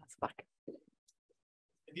we'll pass back.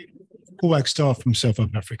 Paul Wagstaff from South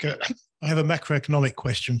Africa. I have a macroeconomic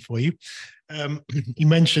question for you. You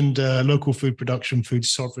mentioned local food production, food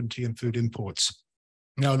sovereignty, and food imports.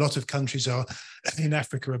 Now, a lot of countries in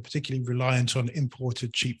Africa are particularly reliant on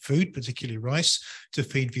imported cheap food, particularly rice, to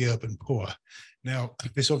feed the urban poor. Now,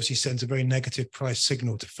 this obviously sends a very negative price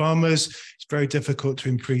signal to farmers. It's very difficult to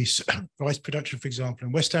increase rice production, for example,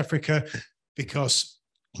 in West Africa, because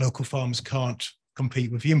local farmers can't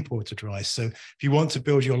compete with the imported rice. So if you want to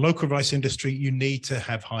build your local rice industry, you need to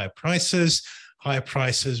have higher prices. Higher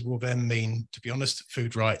prices will then mean, to be honest,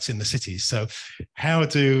 food rights in the cities. So how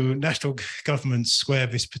do national governments square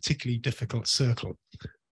this particularly difficult circle?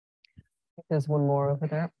 There's one more over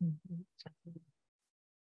there.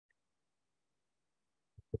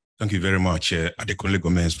 Thank you very much. Adekunle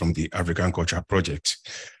Gomez from the African Culture Project.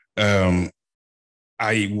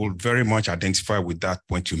 I will very much identify with that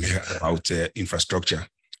point you made about infrastructure.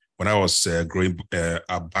 When I was growing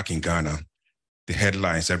up back in Ghana, the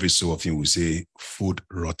headlines every so often will say food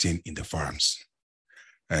rotting in the farms.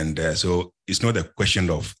 And so it's not a question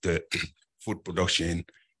of the food production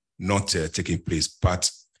not taking place,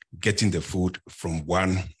 but getting the food from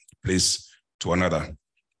one place to another.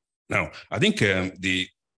 Now, I think the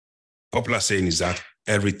popular saying is that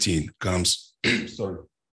everything comes from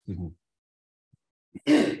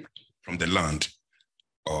the land,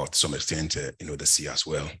 or to some extent, the sea as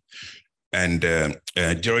well. And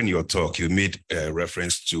during your talk, you made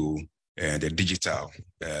reference to the digital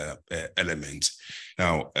element.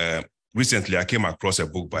 Now, recently, I came across a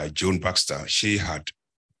book by Joan Baxter. She had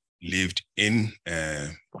lived in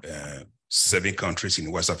 7 countries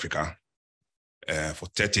in West Africa for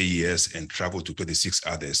 30 years and traveled to 26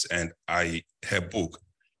 others. And her book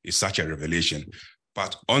is such a revelation.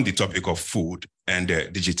 But on the topic of food and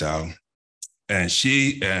digital, and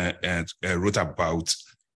she wrote about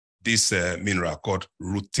this mineral called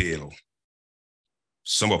rutile.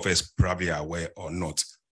 Some of us probably are aware or not,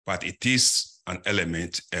 but it is an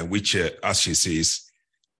element which, as she says,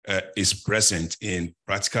 is present in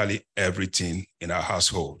practically everything in our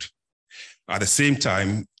household. At the same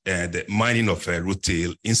time, the mining of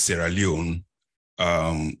rutile in Sierra Leone,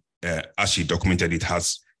 as she documented it,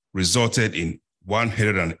 has resulted in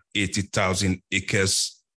 180,000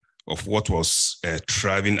 acres of what was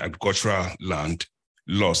thriving agricultural land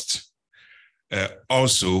lost.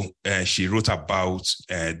 Also, she wrote about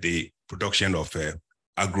the production of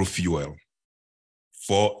agrofuel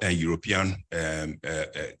for European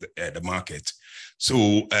the market.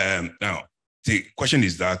 So now the question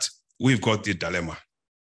is that we've got the dilemma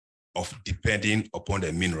of depending upon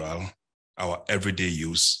the mineral, our everyday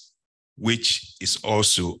use, which is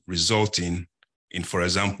also resulting in, for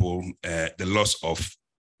example, the loss of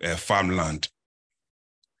farmland.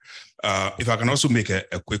 If I can also make a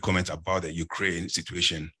quick comment about the Ukraine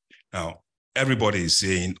situation. Now, everybody is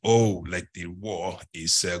saying, oh, like the war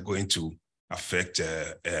is going to affect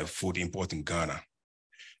food import in Ghana.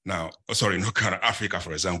 Now, sorry, not Ghana, Africa,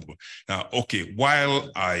 for example. Now, okay, while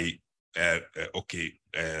I,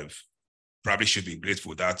 probably should be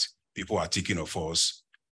grateful that people are thinking of us,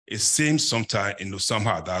 it seems sometimes,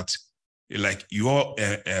 somehow that like your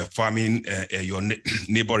farming, your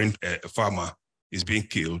neighboring farmer is being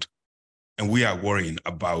killed, and we are worrying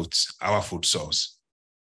about our food source.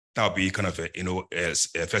 That would be kind of a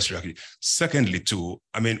first reaction. Secondly, too,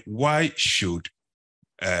 I mean, why should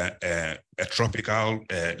a tropical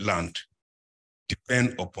land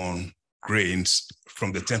depend upon grains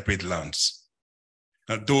from the temperate lands?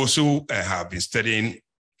 Those who have been studying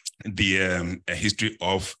the history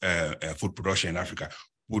of food production in Africa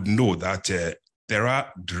would know that there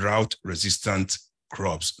are drought-resistant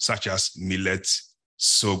crops such as millet,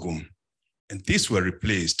 sorghum, and these were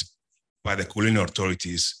replaced by the colonial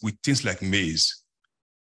authorities with things like maize.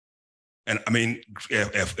 And I mean,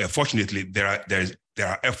 fortunately, there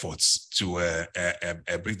are efforts to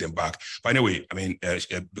bring them back. But anyway, I mean,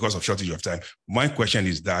 because of shortage of time, my question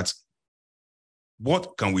is that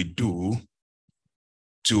what can we do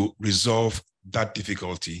to resolve that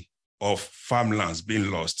difficulty of farmlands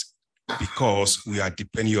being lost because we are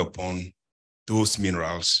depending upon those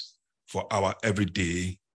minerals for our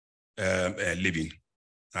everyday living?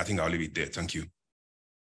 I think I'll leave it there. Thank you.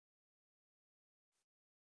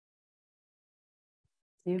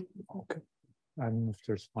 You? Okay. And if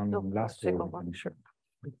there's one last one, sure.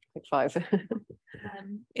 Take 5.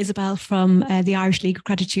 Isabel from the Irish League of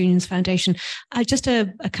Credit Unions Foundation. Just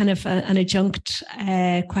a kind of an adjunct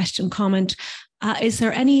question, comment. Is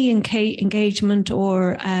there any engagement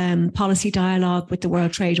or policy dialogue with the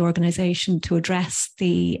World Trade Organization to address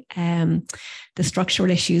the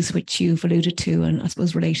structural issues which you've alluded to, and I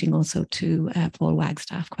suppose relating also to Paul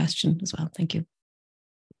Wagstaff's question as well? Thank you.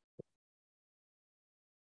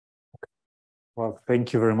 Well,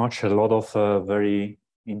 thank you very much. A lot of very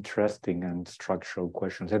interesting and structural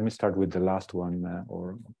questions. Let me start with the last one,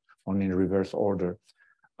 or on in reverse order.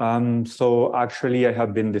 So actually, I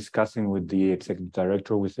have been discussing with the executive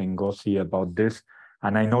director, with Ngozi, about this,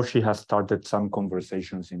 and I know she has started some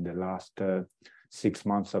conversations in the last 6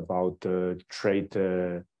 months about trade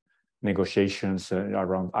negotiations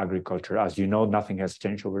around agriculture. As you know, nothing has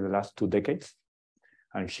changed over the last 2 decades,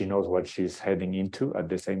 and she knows what she's heading into. At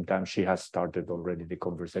the same time, she has started already the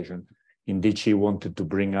conversation. Indeed, she wanted to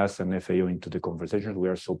bring us an FAO into the conversation. We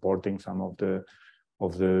are supporting some of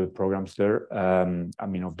the programs there. I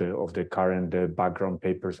mean, of the current background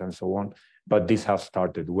papers and so on. But this has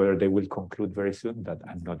started. Whether they will conclude very soon, that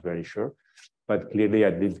I'm not very sure. But clearly,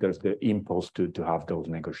 at least there's the impulse to have those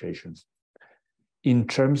negotiations. In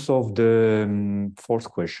terms of the fourth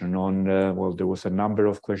question on, well, there was a number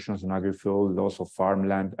of questions on agri-fuel, loss of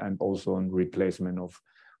farmland, and also on replacement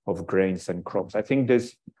of grains and crops. I think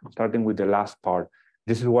this, starting with the last part,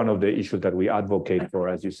 This is one of the issues that we advocate for.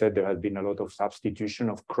 As you said, there has been a lot of substitution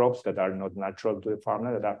of crops that are not natural to the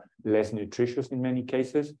farmland, that are less nutritious in many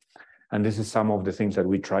cases. And this is some of the things that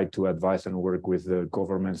we try to advise and work with the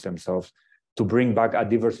governments themselves to bring back a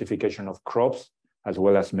diversification of crops, as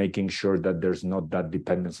well as making sure that there's not that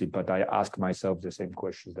dependency. But I ask myself the same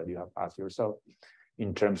questions that you have asked yourself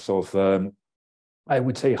in terms of, I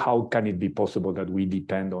would say, how can it be possible that we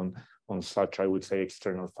depend on such, I would say,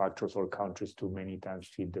 external factors or countries to many times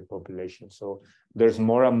feed the population. So there's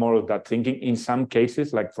more and more of that thinking. In some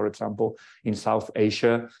cases, like for example, in South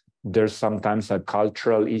Asia, there's sometimes a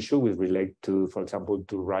cultural issue with relate to, for example,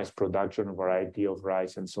 to rice production, a variety of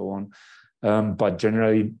rice and so on. But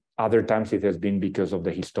generally, other times it has been because of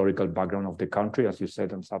the historical background of the country. As you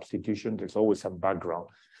said, on substitution, there's always some background.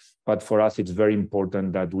 But for us, it's very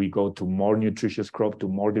important that we go to more nutritious crop, to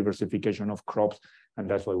more diversification of crops, and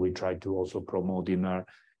that's why we try to also promote in our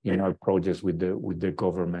projects with the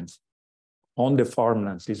governments. On the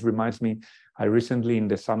farmlands, this reminds me, I recently in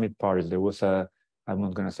the summit Paris, there was I'm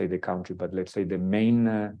not going to say the country, but let's say the main,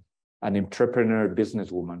 an entrepreneur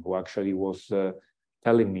businesswoman who actually was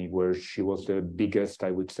telling me where she was the biggest, I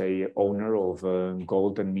would say, owner of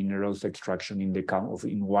gold and minerals extraction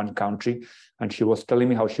in one country. And she was telling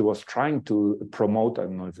me how she was trying to promote, I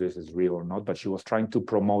don't know if this is real or not, but she was trying to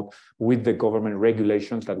promote with the government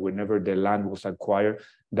regulations that whenever the land was acquired,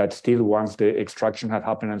 that still once the extraction had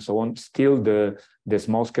happened and so on, still the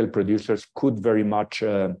small scale producers could very much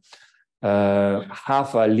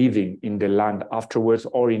have a living in the land afterwards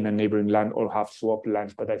or in a neighboring land or have swap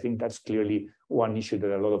lands. But I think that's clearly one issue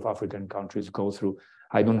that a lot of African countries go through.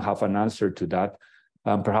 I don't have an answer to that.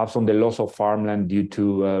 Perhaps on the loss of farmland due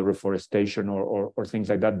to reforestation or things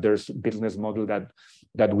like that, there's a business model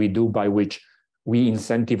that we do by which we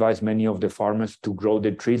incentivize many of the farmers to grow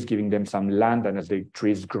the trees, giving them some land, and as the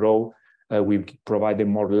trees grow, we provide them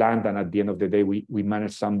more land, and at the end of the day, we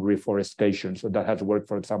manage some reforestation. So that has worked,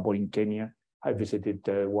 for example, in Kenya. I visited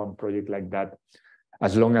one project like that,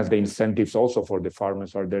 as long as the incentives also for the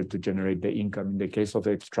farmers are there to generate the income. In the case of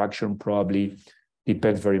extraction, probably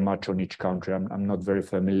depends very much on each country. I'm not very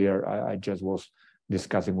familiar. I just was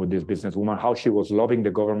discussing with this businesswoman how she was lobbying the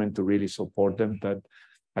government to really support them, but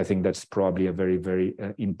I think that's probably a very, very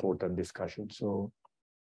important discussion. So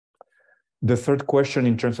the third question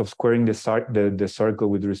in terms of squaring the circle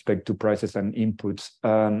with respect to prices and inputs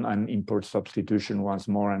and import substitution once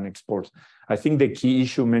more and exports. I think the key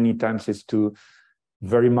issue many times is to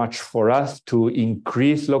very much for us to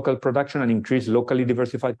increase local production and increase locally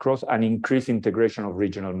diversified crops and increase integration of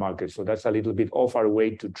regional markets. So that's a little bit off our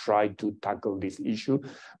way to try to tackle this issue.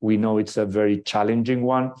 We know it's a very challenging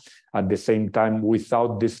one. At the same time,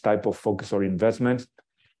 without this type of focus or investments,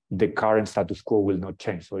 the current status quo will not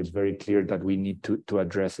change. So it's very clear that we need to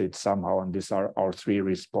address it somehow, and these are our three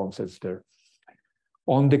responses there.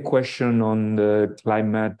 On the question on the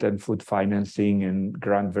climate and food financing and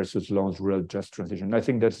grant versus loans, real just transition, I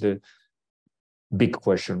think that's the big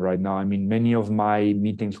question right now. I mean, many of my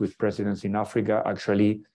meetings with presidents in Africa,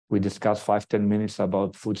 actually, we discuss 5-10 minutes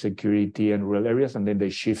about food security and rural areas, and then they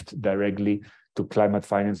shift directly to climate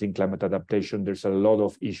financing, climate adaptation. There's a lot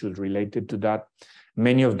of issues related to that.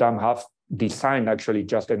 Many of them have designed actually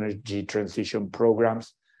just energy transition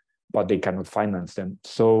programs, but they cannot finance them.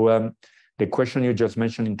 So the question you just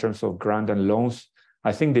mentioned in terms of grant and loans,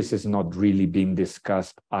 I think this is not really being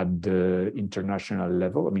discussed at the international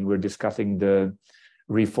level. I mean, we're discussing the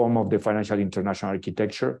reform of the financial international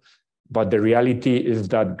architecture, but the reality is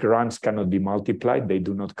that grants cannot be multiplied. They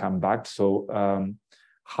do not come back. So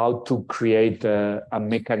how to create a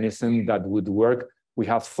mechanism that would work? We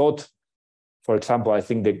have thought, for example, I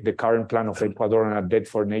think the current plan of Ecuador on a debt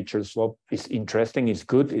for nature swap is interesting, it's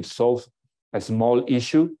good, it solves a small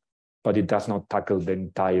issue, but it does not tackle the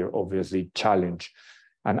entire, obviously, challenge.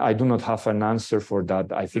 And I do not have an answer for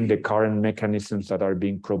that. I think the current mechanisms that are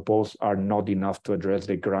being proposed are not enough to address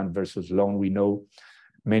the grant versus loan. We know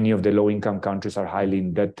many of the low-income countries are highly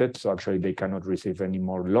indebted, so actually they cannot receive any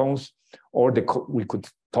more loans, or we could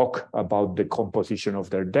talk about the composition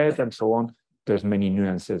of their debt and so on. There's many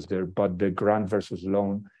nuances there, but the grant versus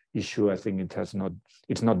loan issue, I think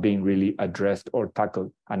it's not being really addressed or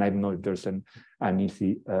tackled. And I don't know if there's an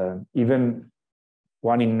easy, even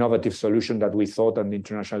one innovative solution that we thought on the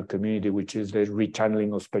international community, which is the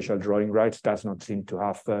rechanneling of special drawing rights, does not seem to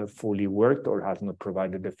have fully worked or has not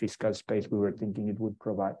provided the fiscal space we were thinking it would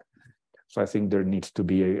provide. So I think there needs to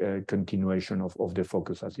be a continuation of the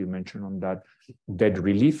focus, as you mentioned, on that. Debt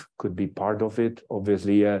relief could be part of it.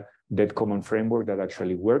 Obviously, debt common framework that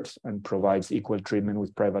actually works and provides equal treatment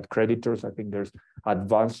with private creditors. I think there's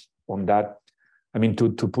advance on that. I mean, to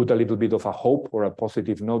put a little bit of a hope or a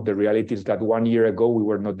positive note, the reality is that 1 year ago, we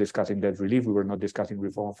were not discussing debt relief. We were not discussing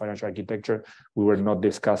reform of financial architecture. We were not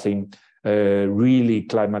discussing really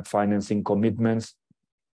climate financing commitments.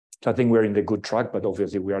 So I think we're in the good track, but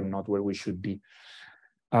obviously we are not where we should be.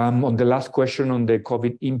 On the last question on the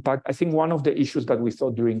COVID impact, I think one of the issues that we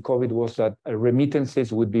thought during COVID was that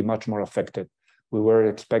remittances would be much more affected. We were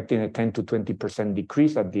expecting a 10 to 20%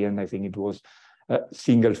 decrease. At the end, I think it was a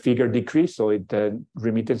single figure decrease. So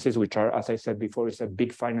remittances, which are, as I said before, is a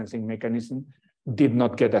big financing mechanism, did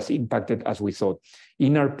not get as impacted as we thought.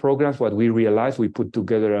 In our programs, what we realized, we put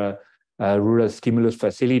together a rural stimulus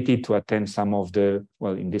facility to attend some of the,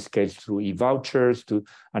 well, in this case, through e-vouchers, to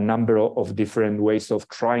a number of different ways of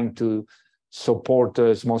trying to support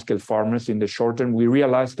small-scale farmers in the short term. We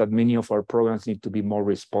realized that many of our programs need to be more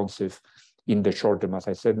responsive in the short term. As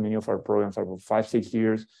I said, many of our programs are for 5-6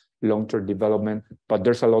 years, long-term development, but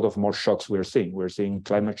there's a lot of more shocks we're seeing. We're seeing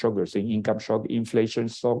climate shock, we're seeing income shock, inflation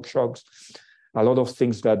shocks, a lot of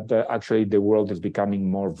things that actually the world is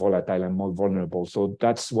becoming more volatile and more vulnerable. So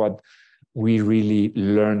that's what we really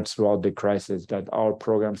learned throughout the crisis, that our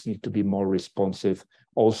programs need to be more responsive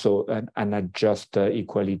also and adjust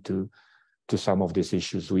equally to some of these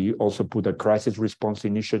issues. We also put a crisis response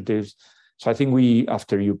initiatives. So I think we,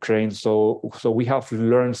 after Ukraine, so we have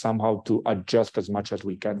learned somehow to adjust as much as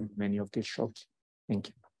we can many of these shocks. Thank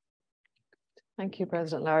you. Thank you,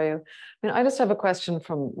 President Lario. I mean, I just have a question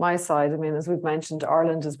from my side. I mean, as we've mentioned,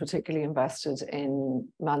 Ireland is particularly invested in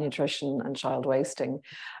malnutrition and child wasting.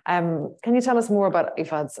 Can you tell us more about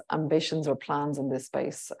IFAD's ambitions or plans in this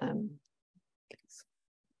space?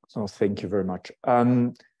 So thank you very much.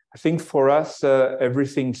 I think for us,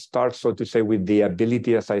 everything starts, so to say, with the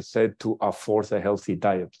ability, as I said, to afford a healthy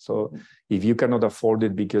diet. So if you cannot afford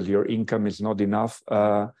it because your income is not enough,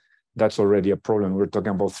 that's already a problem. We're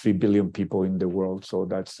talking about 3 billion people in the world. So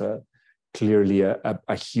that's clearly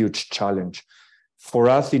a huge challenge. For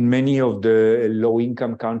us, in many of the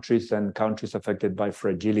low-income countries and countries affected by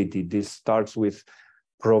fragility, this starts with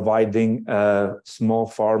providing small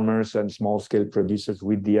farmers and small-scale producers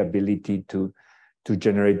with the ability to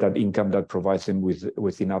generate that income that provides them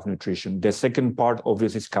with enough nutrition. The second part,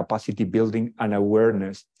 obviously, is capacity building and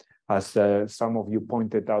awareness. As some of you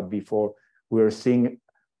pointed out before, we're seeing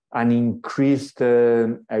an increased,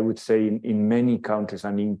 I would say, in many countries,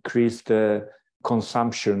 an increased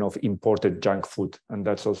consumption of imported junk food. And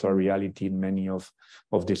that's also a reality in many of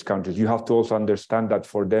these countries. You have to also understand that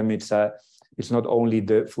for them, it's not only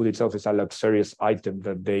the food itself, it's a luxurious item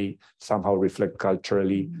that they somehow reflect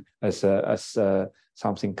culturally as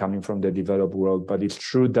something coming from the developed world. But it's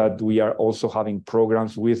true that we are also having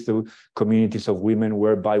programs with the communities of women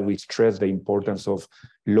whereby we stress the importance of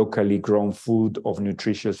locally grown food, of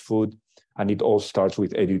nutritious food, and it all starts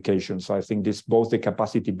with education. So I think this, both the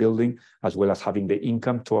capacity building as well as having the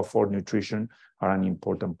income to afford nutrition, are an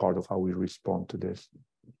important part of how we respond to this.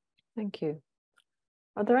 Thank you.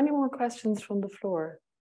 Are there any more questions from the floor?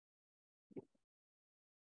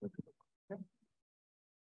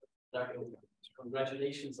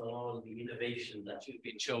 Congratulations on all the innovation that you've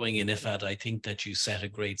been showing in IFAD. I think that you set a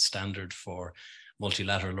great standard for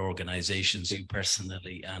multilateral organizations, you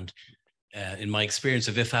personally. And in my experience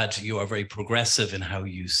of IFAD, you are very progressive in how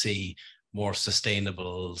you see more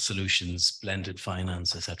sustainable solutions, blended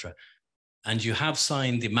finance, etc. And you have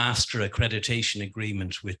signed the master accreditation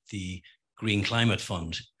agreement with the Green Climate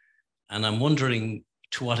Fund. And I'm wondering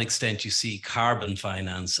to what extent you see carbon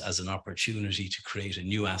finance as an opportunity to create a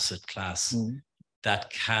new asset class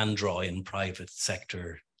that can draw in private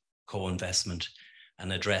sector co-investment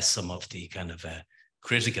and address some of the kind of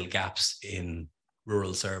critical gaps in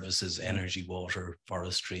rural services, energy, water,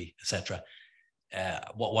 forestry, etc.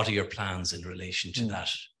 What are your plans in relation to that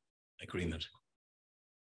agreement?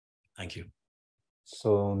 Thank you.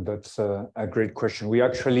 So that's a great question. We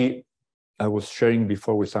actually, I was sharing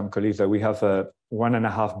before with some colleagues that we have a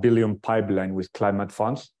 $1.5 billion pipeline with climate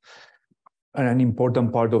funds. And an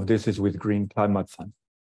important part of this is with Green Climate Fund,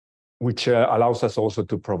 which allows us also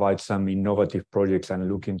to provide some innovative projects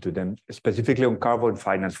and look into them, specifically on carbon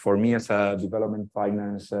finance. For me, as a development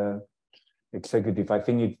finance executive, I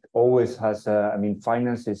think it always has, I mean,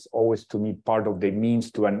 finance is always, to me, part of the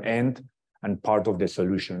means to an end and part of the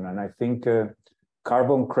solution. And I think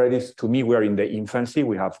carbon credits, to me, we're in the infancy.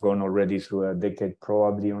 We have gone already through a decade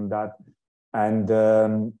probably on that.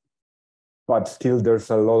 And but still, there's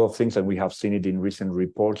a lot of things, and we have seen it in recent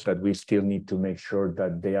reports, that we still need to make sure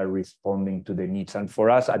that they are responding to the needs. And for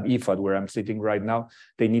us at IFAD, where I'm sitting right now,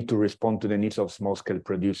 they need to respond to the needs of small-scale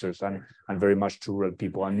producers and very much to rural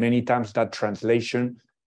people. And many times that translation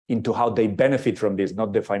into how they benefit from this,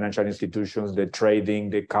 not the financial institutions, the trading,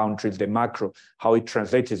 the countries, the macro, how it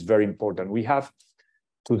translates is very important. We have,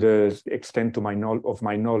 to the extent of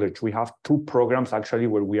my knowledge, we have 2 programs actually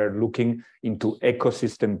where we are looking into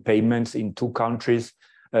ecosystem payments in 2 countries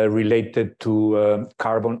related to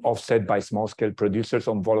carbon offset by small-scale producers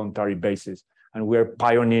on voluntary basis. And we're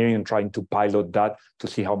pioneering and trying to pilot that to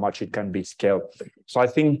see how much it can be scaled. So I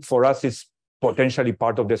think for us, it's potentially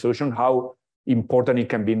part of the solution. How important it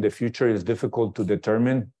can be in the future is difficult to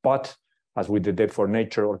determine, but as with the Debt for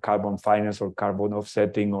Nature or carbon finance or carbon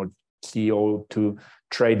offsetting or CO2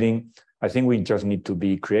 trading, I think we just need to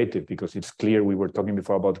be creative, because it's clear, we were talking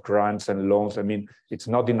before about grants and loans. I mean, it's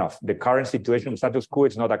not enough. The current situation, status quo,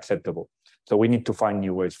 is not acceptable. So we need to find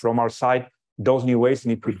new ways. From our side, those new ways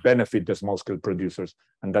need to benefit the small-scale producers.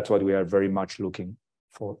 And that's what we are very much looking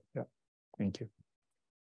for. Yeah. Thank you.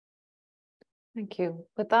 Thank you.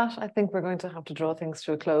 With that, I think we're going to have to draw things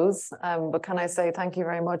to a close. But can I say thank you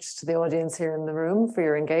very much to the audience here in the room for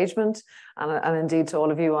your engagement, and indeed to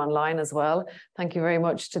all of you online as well. Thank you very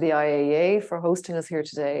much to the IIEA for hosting us here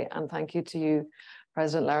today. And thank you to you,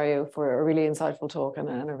 President Lario, for a really insightful talk and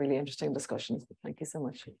a really interesting discussion. Thank you so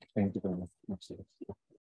much. Thank you very much.